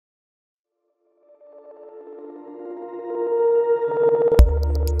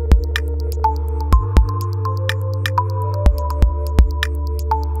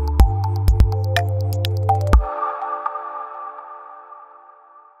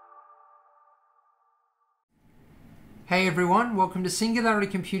Hey everyone, welcome to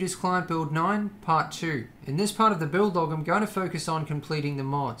SingularityComputers Client Build 9, Part 2. In this part of the build log, I'm going to focus on completing the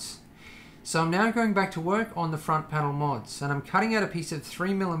mods. So I'm now going back to work on the front panel mods, and I'm cutting out a piece of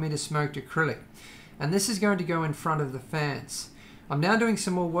 3mm smoked acrylic. And this is going to go in front of the fans. I'm now doing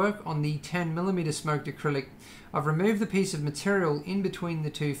some more work on the 10mm smoked acrylic. I've removed the piece of material in between the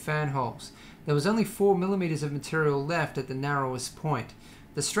two fan holes. There was only 4mm of material left at the narrowest point.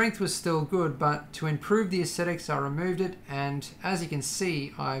 The strength was still good, but to improve the aesthetics I removed it, and as you can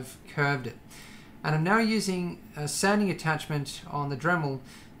see I've curved it. And I'm now using a sanding attachment on the Dremel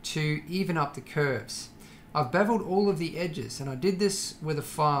to even up the curves. I've beveled all of the edges, and I did this with a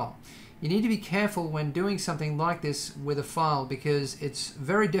file. You need to be careful when doing something like this with a file because it's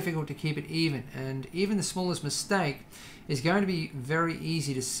very difficult to keep it even, and even the smallest mistake is going to be very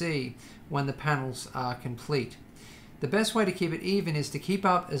easy to see when the panels are complete. The best way to keep it even is to keep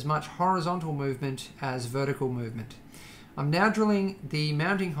up as much horizontal movement as vertical movement. I'm now drilling the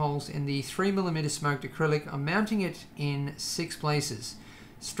mounting holes in the 3mm smoked acrylic. I'm mounting it in 6 places.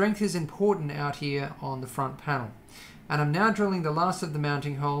 Strength is important out here on the front panel. And I'm now drilling the last of the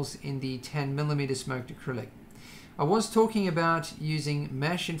mounting holes in the 10mm smoked acrylic. I was talking about using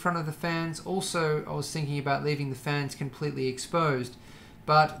mesh in front of the fans. Also, I was thinking about leaving the fans completely exposed.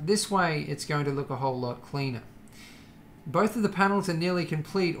 But this way, it's going to look a whole lot cleaner. Both of the panels are nearly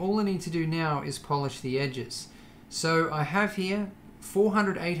complete. All I need to do now is polish the edges. So I have here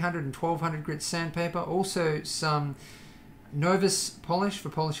 400, 800 and 1200 grit sandpaper, also some Novus polish for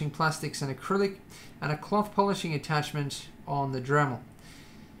polishing plastics and acrylic, and a cloth polishing attachment on the Dremel.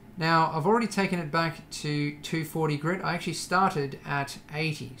 Now I've already taken it back to 240 grit. I actually started at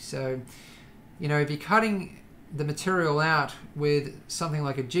 80. So, you know, if you're cutting the material out with something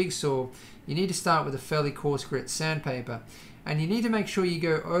like a jigsaw, you need to start with a fairly coarse grit sandpaper, and you need to make sure you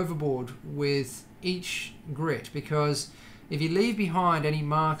go overboard with each grit, because if you leave behind any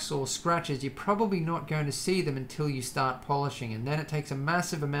marks or scratches, you're probably not going to see them until you start polishing, and then it takes a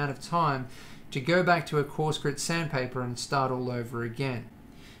massive amount of time to go back to a coarse grit sandpaper and start all over again.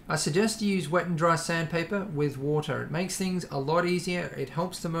 I suggest you use wet and dry sandpaper with water. It makes things a lot easier. It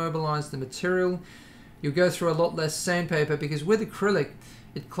helps to mobilize the material. You'll go through a lot less sandpaper because with acrylic,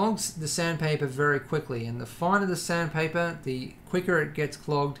 it clogs the sandpaper very quickly, and the finer the sandpaper, the quicker it gets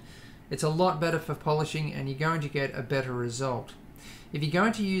clogged. It's a lot better for polishing, and you're going to get a better result. If you're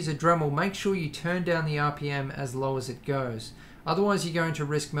going to use a Dremel, make sure you turn down the RPM as low as it goes. Otherwise, you're going to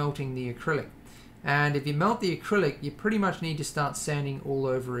risk melting the acrylic. And if you melt the acrylic, you pretty much need to start sanding all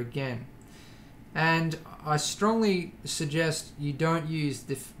over again. And I strongly suggest you don't use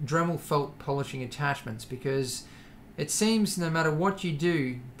the Dremel felt polishing attachments because it seems no matter what you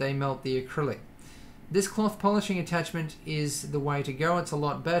do, they melt the acrylic. This cloth polishing attachment is the way to go. It's a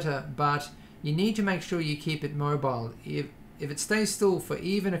lot better, but you need to make sure you keep it mobile. If it stays still for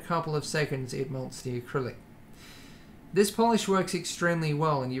even a couple of seconds, it melts the acrylic. This polish works extremely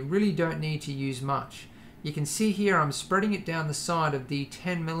well, and you really don't need to use much. You can see here I'm spreading it down the side of the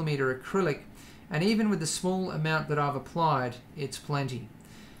 10mm acrylic, and even with the small amount that I've applied, it's plenty.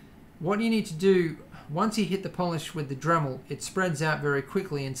 What you need to do, once you hit the polish with the Dremel, it spreads out very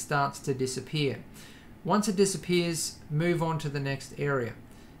quickly and starts to disappear. Once it disappears, move on to the next area,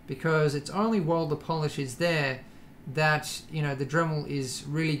 because it's only while the polish is there that, you know, the Dremel is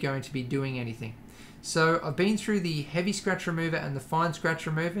really going to be doing anything. So I've been through the heavy scratch remover and the fine scratch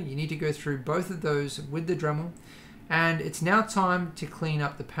remover. You need to go through both of those with the Dremel, and it's now time to clean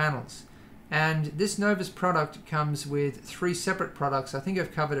up the panels. And this Novus product comes with 3 separate products. I think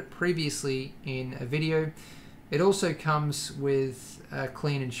I've covered it previously in a video. It also comes with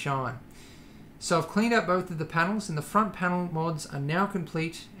Clean and Shine. So I've cleaned up both of the panels, and the front panel mods are now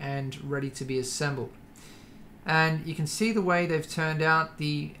complete and ready to be assembled. And you can see the way they've turned out.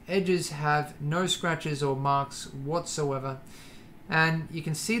 The edges have no scratches or marks whatsoever. And you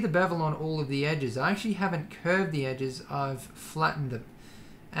can see the bevel on all of the edges. I actually haven't curved the edges, I've flattened them.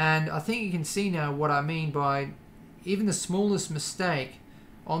 And I think you can see now what I mean by even the smallest mistake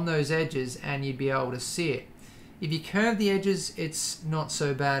on those edges and you'd be able to see it. If you curve the edges, it's not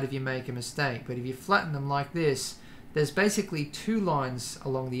so bad if you make a mistake, but if you flatten them like this, there's basically 2 lines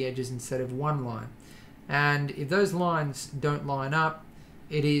along the edges instead of 1 line. And if those lines don't line up,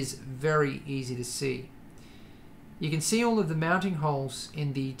 it is very easy to see. You can see all of the mounting holes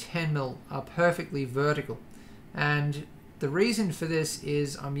in the 10mm are perfectly vertical, and the reason for this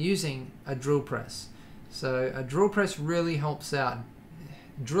is I'm using a drill press. So a drill press really helps out.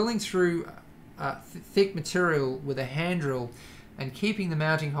 Drilling through thick material with a hand drill and keeping the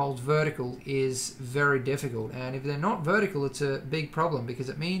mounting holes vertical is very difficult. And if they're not vertical, it's a big problem because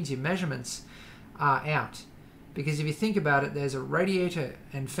it means your measurements are out. because if you think about it, there's a radiator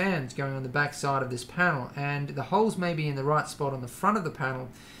and fans going on the back side of this panel, and the holes may be in the right spot on the front of the panel,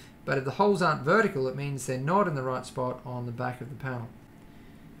 but if the holes aren't vertical, it means they're not in the right spot on the back of the panel.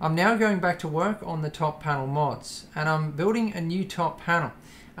 I'm now going back to work on the top panel mods, and I'm building a new top panel.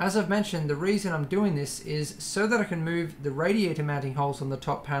 As I've mentioned, the reason I'm doing this is so that I can move the radiator mounting holes on the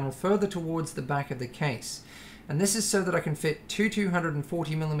top panel further towards the back of the case. And this is so that I can fit two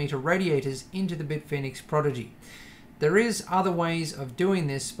 240mm radiators into the Bitfinex Prodigy. There is other ways of doing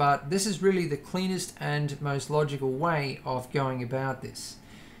this, but this is really the cleanest and most logical way of going about this.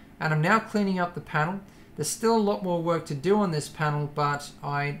 And I'm now cleaning up the panel. There's still a lot more work to do on this panel, but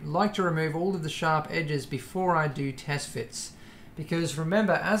I like to remove all of the sharp edges before I do test fits. Because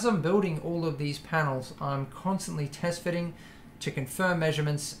remember, as I'm building all of these panels, I'm constantly test fitting to confirm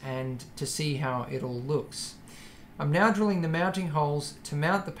measurements and to see how it all looks. I'm now drilling the mounting holes to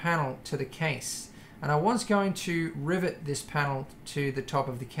mount the panel to the case, and I was going to rivet this panel to the top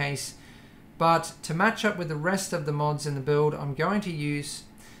of the case, but to match up with the rest of the mods in the build, I'm going to use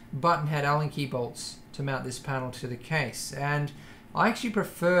button head Allen key bolts to mount this panel to the case. And I actually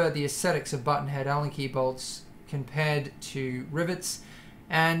prefer the aesthetics of button head Allen key bolts compared to rivets,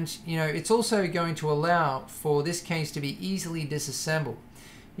 and it's also going to allow for this case to be easily disassembled.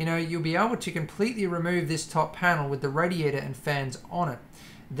 You'll be able to completely remove this top panel with the radiator and fans on it.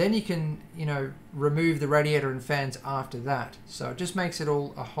 Then you can remove the radiator and fans after that, so it just makes it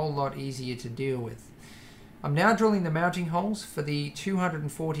all a whole lot easier to deal with. I'm now drilling the mounting holes for the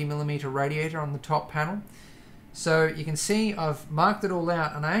 240mm radiator on the top panel. So you can see I've marked it all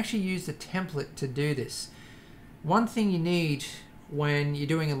out, and I actually used a template to do this. One thing you need when you're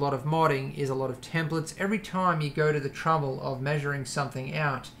doing a lot of modding is a lot of templates. Every time you go to the trouble of measuring something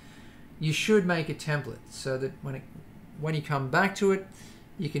out, you should make a template so that when you come back to it,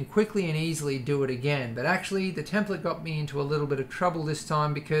 you can quickly and easily do it again. But actually the template got me into a little bit of trouble this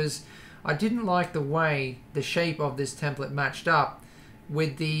time because I didn't like the way the shape of this template matched up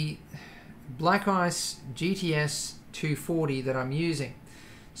with the Black Ice GTS 240 that I'm using.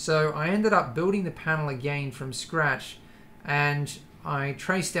 So I ended up building the panel again from scratch, and I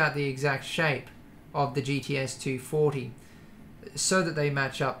traced out the exact shape of the GTS 240 so that they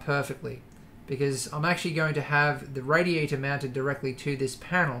match up perfectly, because I'm actually going to have the radiator mounted directly to this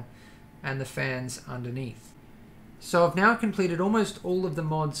panel and the fans underneath. So I've now completed almost all of the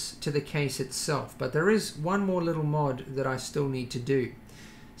mods to the case itself, but there is one more little mod that I still need to do.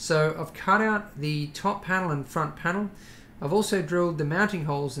 So I've cut out the top panel and front panel. I've also drilled the mounting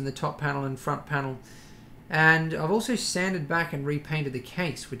holes in the top panel and front panel, and I've also sanded back and repainted the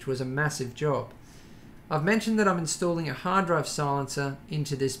case, which was a massive job. I've mentioned that I'm installing a hard drive silencer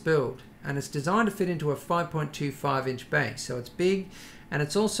into this build, and it's designed to fit into a 5.25 inch base, so it's big and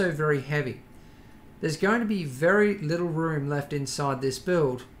it's also very heavy. There's going to be very little room left inside this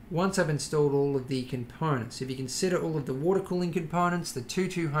build once I've installed all of the components. If you consider all of the water cooling components, the two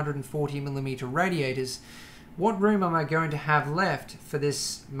 240mm radiators, what room am I going to have left for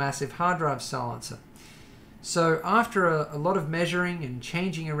this massive hard drive silencer? So after a lot of measuring and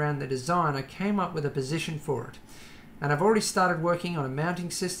changing around the design, I came up with a position for it. And I've already started working on a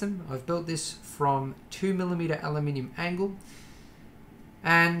mounting system. I've built this from 2mm aluminium angle.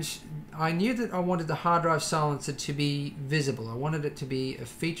 And I knew that I wanted the hard drive silencer to be visible. I wanted it to be a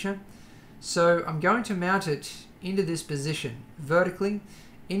feature. So I'm going to mount it into this position vertically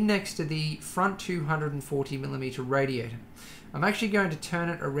in next to the front 240mm radiator. I'm actually going to turn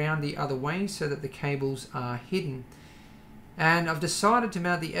it around the other way so that the cables are hidden. And I've decided to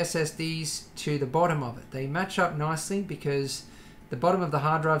mount the SSDs to the bottom of it. They match up nicely because the bottom of the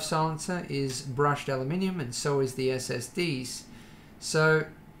hard drive silencer is brushed aluminium, and so is the SSDs. So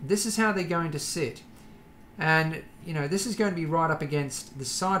this is how they're going to sit, and this is going to be right up against the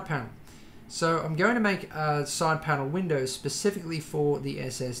side panel. So I'm going to make a side panel window specifically for the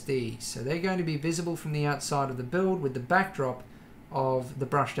SSDs, so they're going to be visible from the outside of the build with the backdrop of the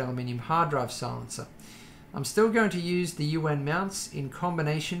brushed aluminium hard drive silencer. I'm still going to use the UN mounts in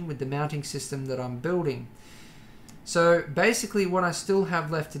combination with the mounting system that I'm building. So basically what I still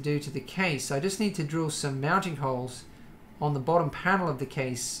have left to do to the case, I just need to drill some mounting holes on the bottom panel of the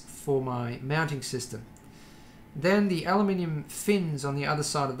case for my mounting system. Then the aluminium fins on the other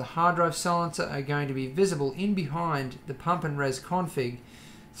side of the hard drive silencer are going to be visible in behind the pump and res config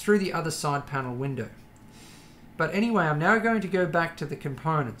through the other side panel window. But anyway, I'm now going to go back to the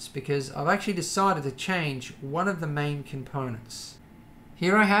components because I've actually decided to change one of the main components.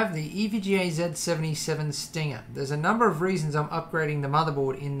 Here I have the EVGA Z77 Stinger. There's a number of reasons I'm upgrading the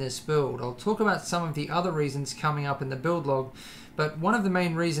motherboard in this build. I'll talk about some of the other reasons coming up in the build log, But one of the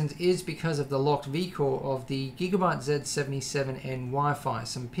main reasons is because of the locked vCore of the Gigabyte Z77N Wi-Fi.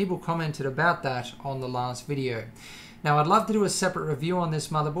 Some people commented about that on the last video. Now I'd love to do a separate review on this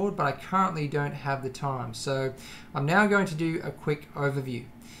motherboard, but I currently don't have the time. So I'm now going to do a quick overview.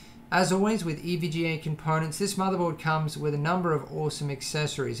 As always with EVGA components, this motherboard comes with a number of awesome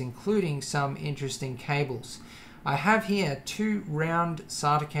accessories, including some interesting cables. I have here 2 round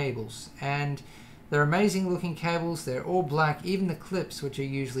SATA cables, and they're amazing looking cables. They're all black, even the clips, which are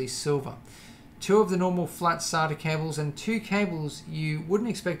usually silver. 2 of the normal flat SATA cables, and 2 cables you wouldn't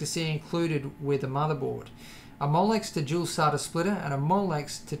expect to see included with a motherboard. A Molex to dual SATA splitter and a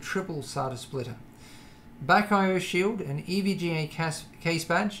Molex to triple SATA splitter. Back IO shield, an EVGA case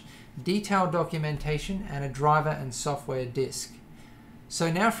badge, detailed documentation, and a driver and software disk.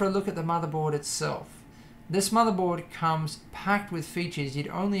 So now for a look at the motherboard itself. This motherboard comes packed with features you'd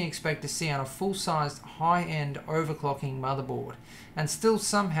only expect to see on a full-sized high-end overclocking motherboard, and still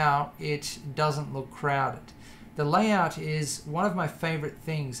somehow it doesn't look crowded. The layout is one of my favorite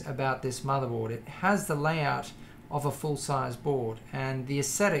things about this motherboard. It has the layout of a full-size board, and the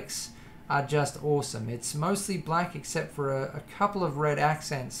aesthetics are just awesome. It's mostly black except for a couple of red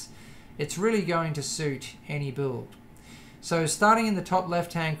accents. It's really going to suit any build. So starting in the top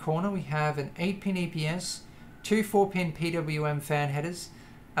left hand corner, we have an 8-pin EPS, 2 4-pin PWM fan headers,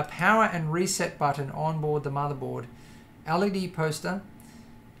 a power and reset button on board the motherboard, LED poster,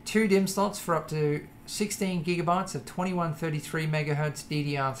 2 DIMM slots for up to 16 gigabytes of 2133 MHz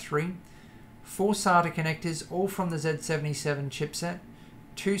DDR3, 4 SATA connectors, all from the Z77 chipset,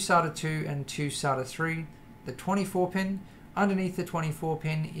 2 SATA 2 and 2 SATA 3, the 24-pin. Underneath the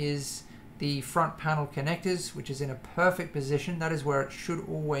 24-pin is the front panel connectors, which is in a perfect position. That is where it should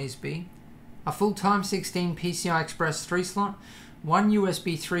always be. A full Time 16 PCI Express 3 slot, 1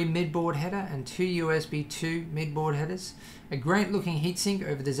 USB 3 midboard header and 2 USB 2 midboard headers. A great looking heatsink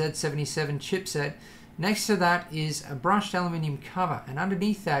over the Z77 chipset. Next to that is a brushed aluminium cover, and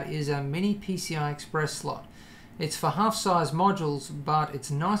underneath that is a mini PCI Express slot. It's for half-size modules, but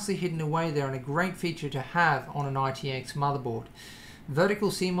it's nicely hidden away there and a great feature to have on an ITX motherboard. Vertical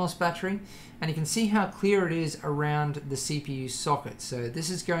CMOS battery, and you can see how clear it is around the CPU socket. So this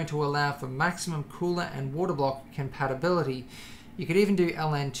is going to allow for maximum cooler and water block compatibility. You could even do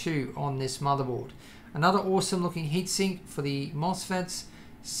LN2 on this motherboard. Another awesome looking heatsink for the MOSFETs,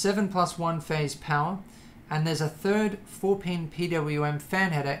 7+1 phase power, and there's a third 4-pin PWM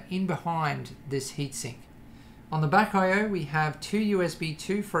fan header in behind this heatsink. On the back I/O we have 2 USB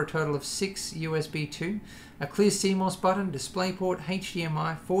 2 for a total of 6 USB 2, a clear CMOS button, DisplayPort,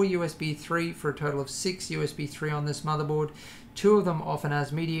 HDMI, 4 USB 3 for a total of 6 USB 3 on this motherboard, 2 of them off an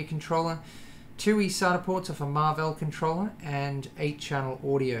AS Media controller, 2 eSATA ports off a Marvell controller, and 8-channel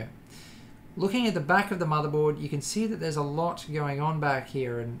audio. Looking at the back of the motherboard, you can see that there's a lot going on back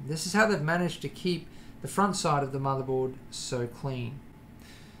here, and this is how they've managed to keep the front side of the motherboard so clean.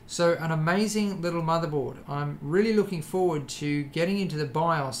 So an amazing little motherboard. I'm really looking forward to getting into the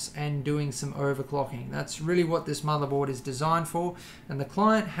BIOS and doing some overclocking. That's really what this motherboard is designed for, and the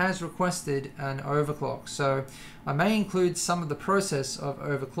client has requested an overclock. So I may include some of the process of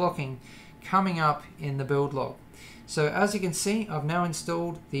overclocking coming up in the build log. So as you can see, I've now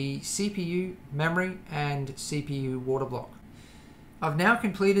installed the CPU, memory, and CPU water block. I've now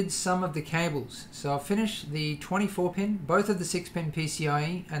completed some of the cables. So I've finished the 24-pin, both of the 6-pin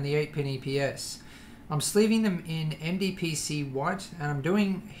PCIe and the 8-pin EPS. I'm sleeving them in MDPC white, and I'm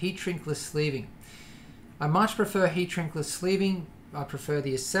doing heat shrinkless sleeving. I much prefer heat shrinkless sleeving. I prefer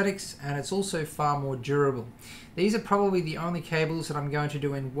the aesthetics, and it's also far more durable. These are probably the only cables that I'm going to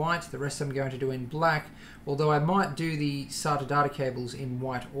do in white. The rest I'm going to do in black, although I might do the SATA data cables in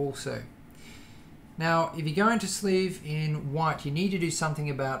white also. Now, if you're going to sleeve in white, you need to do something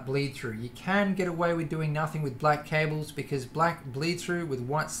about bleed through. You can get away with doing nothing with black cables because black bleed through with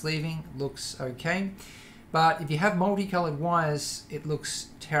white sleeving looks okay. But if you have multicolored wires, it looks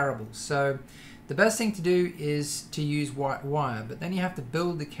terrible. So the best thing to do is to use white wire, but then you have to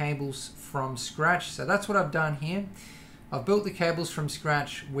build the cables from scratch. So that's what I've done here. I've built the cables from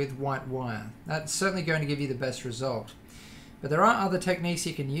scratch with white wire. That's certainly going to give you the best result. But there are other techniques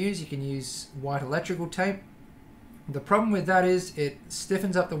you can use. You can use white electrical tape. The problem with that is it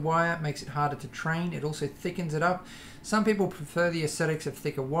stiffens up the wire, makes it harder to train. It also thickens it up. Some people prefer the aesthetics of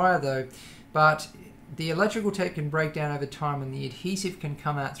thicker wire though, but the electrical tape can break down over time and the adhesive can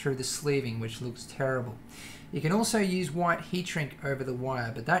come out through the sleeving, which looks terrible. You can also use white heat shrink over the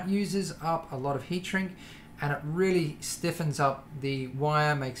wire, but that uses up a lot of heat shrink and it really stiffens up the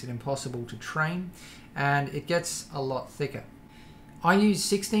wire, makes it impossible to train, and it gets a lot thicker. I use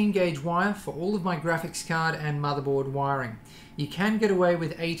 16 gauge wire for all of my graphics card and motherboard wiring. You can get away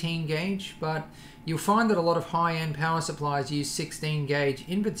with 18 gauge, but you'll find that a lot of high-end power supplies use 16 gauge,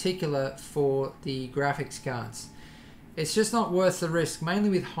 in particular for the graphics cards. It's just not worth the risk, mainly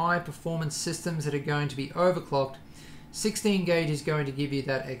with high performance systems that are going to be overclocked. 16 gauge is going to give you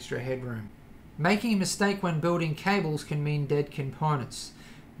that extra headroom. Making a mistake when building cables can mean dead components.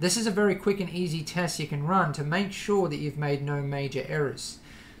 This is a very quick and easy test you can run to make sure that you've made no major errors.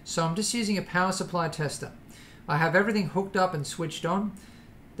 So I'm just using a power supply tester. I have everything hooked up and switched on.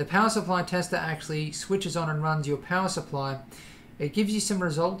 The power supply tester actually switches on and runs your power supply. It gives you some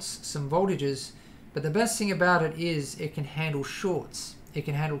results, some voltages, but the best thing about it is it can handle shorts. It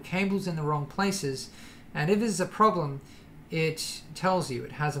can handle cables in the wrong places, and if there's a problem, it tells you.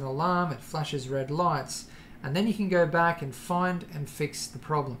 It has an alarm, it flashes red lights, and then you can go back and find and fix the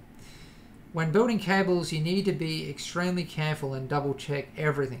problem. When building cables, you need to be extremely careful and double check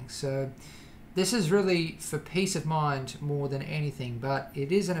everything. So this is really for peace of mind more than anything, but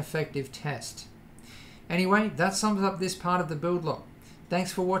it is an effective test. Anyway, that sums up this part of the build log.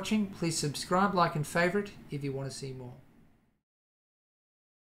 Thanks for watching. Please subscribe, like and favorite if you want to see more.